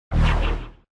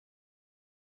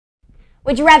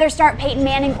Would you rather start Peyton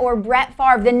Manning or Brett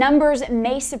Favre? The numbers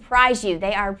may surprise you.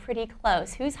 They are pretty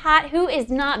close. Who's hot? Who is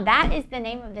not? That is the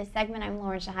name of this segment. I'm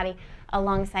Lauren Shehadi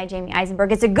alongside Jamey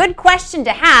Eisenberg. It's a good question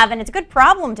to have, and it's a good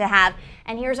problem to have.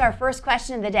 And here's our first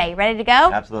question of the day. Ready to go?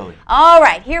 Absolutely. All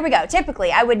right, here we go. Typically,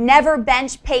 I would never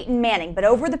bench Peyton Manning, but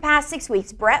over the past 6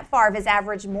 weeks, Brett Favre has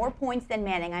averaged more points than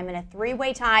Manning. I'm in a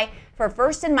three-way tie for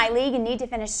first in my league and need to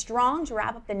finish strong to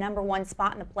wrap up the #1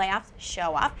 spot in the playoffs.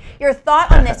 Show off. Your thought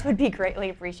on this would be greatly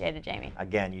appreciated, Jamey.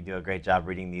 Again, you do a great job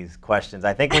reading these questions.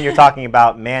 I think when you're talking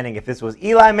about Manning, if this was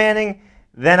Eli Manning,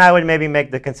 then I would maybe make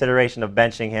the consideration of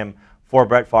benching him for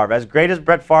Brett Favre. As great as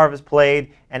Brett Favre has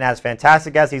played and as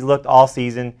fantastic as he's looked all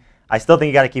season, I still think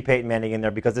you got to keep Peyton Manning in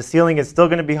there because the ceiling is still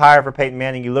going to be higher for Peyton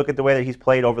Manning. You look at the way that he's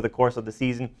played over the course of the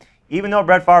season. Even though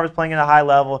Brett Favre is playing at a high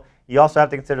level, you also have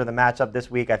to consider the matchup this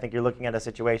week. I think you're looking at a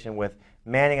situation with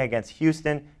Manning against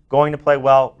Houston, going to play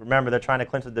well. Remember, they're trying to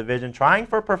clinch the division, trying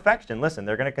for perfection. Listen,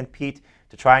 they're going to compete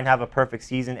to try and have a perfect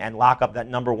season and lock up that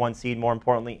 #1 seed, more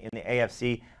importantly, in the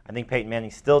AFC. I think Peyton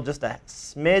Manning's still just a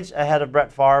smidge ahead of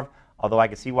Brett Favre, although I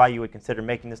can see why you would consider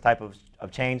making this type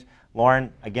of change.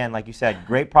 Lauren, again, like you said,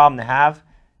 great problem to have.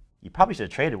 You probably should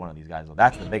have traded one of these guys, though.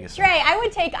 That's the biggest thing. Trey, I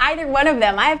would take either one of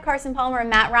them. I have Carson Palmer and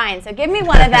Matt Ryan, so give me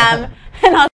one of them,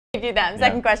 and I'll do them.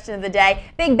 Second question of the day.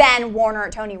 Big Ben, Warner,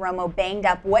 Tony Romo banged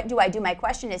up. What do I do? My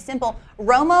question is simple.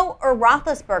 Romo or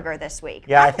Roethlisberger this week?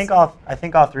 Yeah, I think all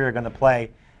three are going to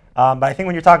play. But I think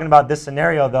when you're talking about this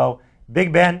scenario, though,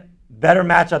 Big Ben, better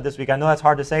matchup this week. I know that's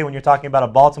hard to say when you're talking about a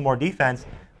Baltimore defense,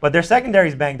 but their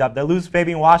secondary's banged up. They lose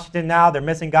Fabian Washington now. They're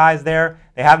missing guys there.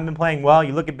 They haven't been playing well.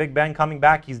 You look at Big Ben coming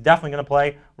back. He's definitely going to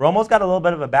play. Romo's got a little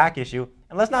bit of a back issue.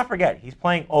 And let's not forget, he's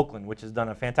playing Oakland, which has done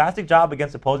a fantastic job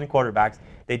against opposing quarterbacks.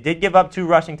 They did give up 2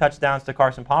 rushing touchdowns to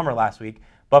Carson Palmer last week,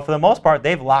 but for the most part,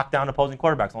 they've locked down opposing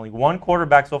quarterbacks. Only one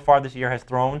quarterback so far this year has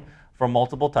thrown for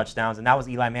multiple touchdowns, and that was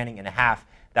Eli Manning in a half.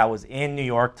 That was in New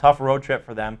York. Tough road trip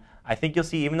for them. I think you'll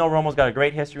see, even though Romo's got a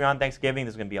great history on Thanksgiving,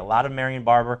 there's going to be a lot of Marion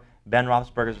Barber. Ben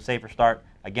Roethlisberger's a safer start.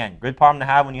 Again, good problem to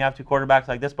have when you have 2 quarterbacks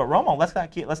like this. But Romo, let's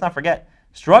not forget,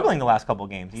 struggling the last couple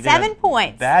games. He 7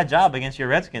 points. Bad job against your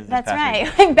Redskins this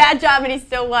past week. Bad job, and he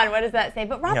still won. What does that say?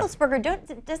 But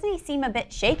Roethlisberger, doesn't he seem a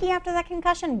bit shaky after that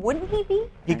concussion? Wouldn't he be?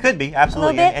 He could be,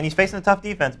 absolutely. And he's facing a tough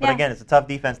defense. But again, it's a tough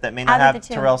defense that may not have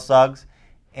Terrell Suggs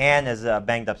and is a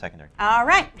banged-up secondary. All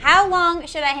right. How long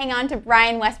should I hang on to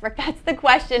Brian Westbrook? That's the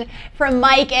question from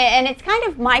Mike, and it's kind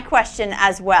of my question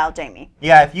as well, Jamey.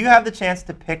 Yeah, if you have the chance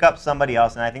to pick up somebody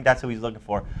else, and I think that's who he's looking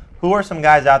for, who are some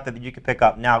guys out there that you could pick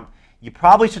up? Now, you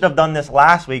probably should have done this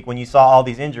last week when you saw all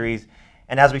these injuries,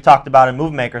 and as we talked about in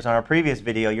Move Makers on our previous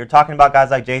video, you're talking about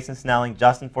guys like Jason Snelling,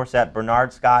 Justin Forsett,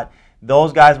 Bernard Scott.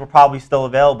 Those guys were probably still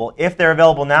available. If they're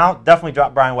available now, definitely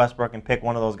drop Brian Westbrook and pick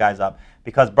one of those guys up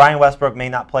because Brian Westbrook may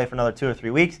not play for another 2 or 3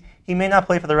 weeks. He may not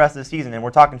play for the rest of the season, and we're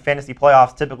talking fantasy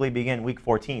playoffs typically begin week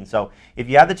 14. So if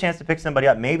you have the chance to pick somebody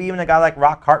up, maybe even a guy like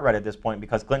Rock Cartwright at this point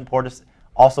because Clinton Portis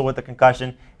also with the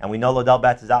concussion, and we know Ladell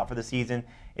Betts is out for the season.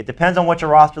 It depends on what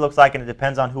your roster looks like, and it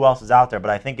depends on who else is out there.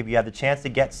 But I think if you have the chance to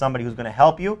get somebody who's going to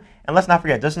help you, and let's not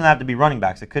forget, it doesn't have to be running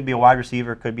backs. It could be a wide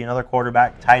receiver. It could be another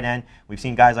quarterback, tight end. We've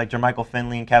seen guys like Jermichael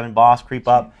Finley and Kevin Boss creep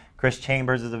up. Chris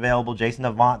Chambers is available. Jason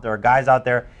Avant. There are guys out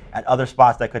there at other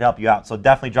spots that could help you out. So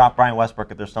definitely drop Brian Westbrook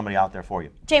if there's somebody out there for you.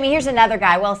 Jamey, here's another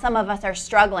guy. Well, some of us are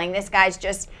struggling. This guy's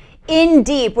just in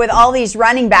deep with all these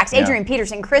running backs. Adrian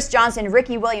Peterson, Chris Johnson,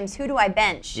 Ricky Williams. Who do I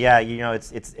bench? Yeah, you know,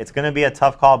 it's going to be a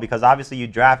tough call because obviously you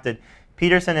drafted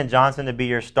Peterson and Johnson to be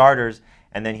your starters,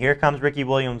 and then here comes Ricky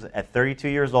Williams at 32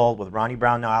 years old with Ronnie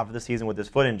Brown now out for the season with his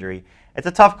foot injury. It's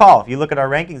a tough call. If you look at our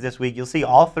rankings this week, you'll see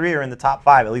all 3 are in the top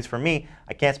 5, at least for me.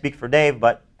 I can't speak for Dave,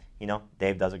 but you know,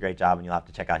 Dave does a great job, and you'll have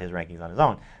to check out his rankings on his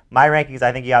own. My rankings,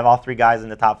 I think you have all 3 guys in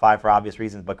the top 5 for obvious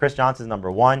reasons, but Chris Johnson's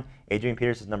number 1, Adrian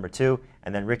Peterson's number 2,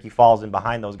 and then Ricky falls in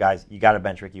behind those guys. You got to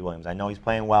bench Ricky Williams. I know he's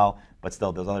playing well, but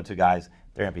still, those other 2 guys,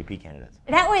 they're MVP candidates.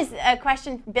 That was a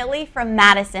question, Billy from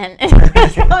Madison.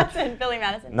 Chris Johnson, Billy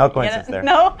Madison. No coincidence there.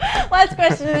 No? Last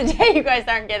question of the day. You guys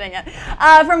aren't getting it.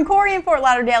 From Corey in Fort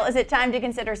Lauderdale, is it time to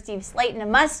consider Steve Slayton a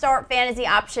must-start fantasy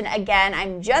option again?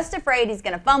 I'm just afraid he's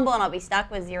going to fumble and I'll be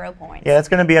stuck with 0 points. Yeah, that's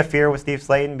going to be a fear with Steve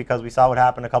Slayton because we saw what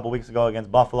happened a couple weeks ago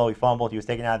against Buffalo. He fumbled. He was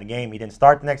taken out of the game. He didn't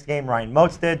start the next game. Ryan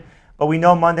Moats did. But we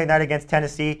know Monday night against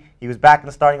Tennessee, he was back in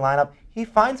the starting lineup. He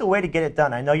finds a way to get it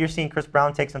done. I know you're seeing Chris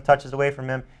Brown take some touches away from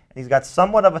him, and he's got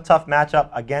somewhat of a tough matchup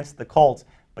against the Colts,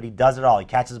 but he does it all. He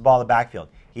catches the ball in the backfield.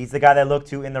 He's the guy they look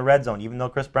to in the red zone, even though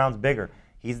Chris Brown's bigger.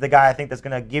 He's the guy I think that's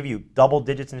going to give you double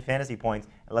digits in fantasy points.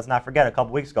 And let's not forget, a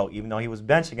couple weeks ago, even though he was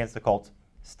benched against the Colts,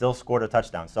 still scored a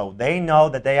touchdown. So they know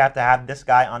that they have to have this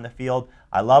guy on the field.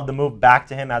 I love the move back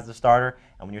to him as the starter.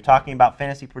 And when you're talking about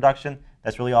fantasy production,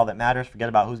 That's really all that matters. Forget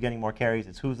about who's getting more carries.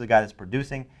 It's who's the guy that's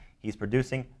producing. He's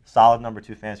producing. Solid number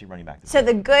 2 fantasy running back. So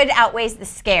the good outweighs the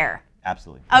scare.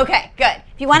 Absolutely. Okay, good.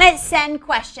 If you want to send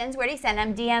questions, where do you send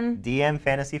them? DM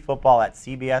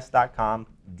fantasyfootball@cbs.com.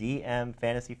 DM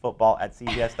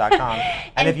fantasyfootball@cbs.com.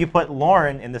 And if you put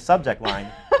Lauren in the subject line,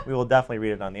 we will definitely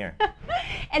read it on the air.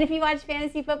 And if you watch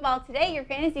fantasy football today, your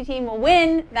fantasy team will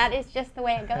win. That is just the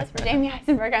way it goes. For Jamey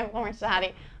Eisenberg, I'm Lauren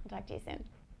Shehadi. We'll talk to you soon.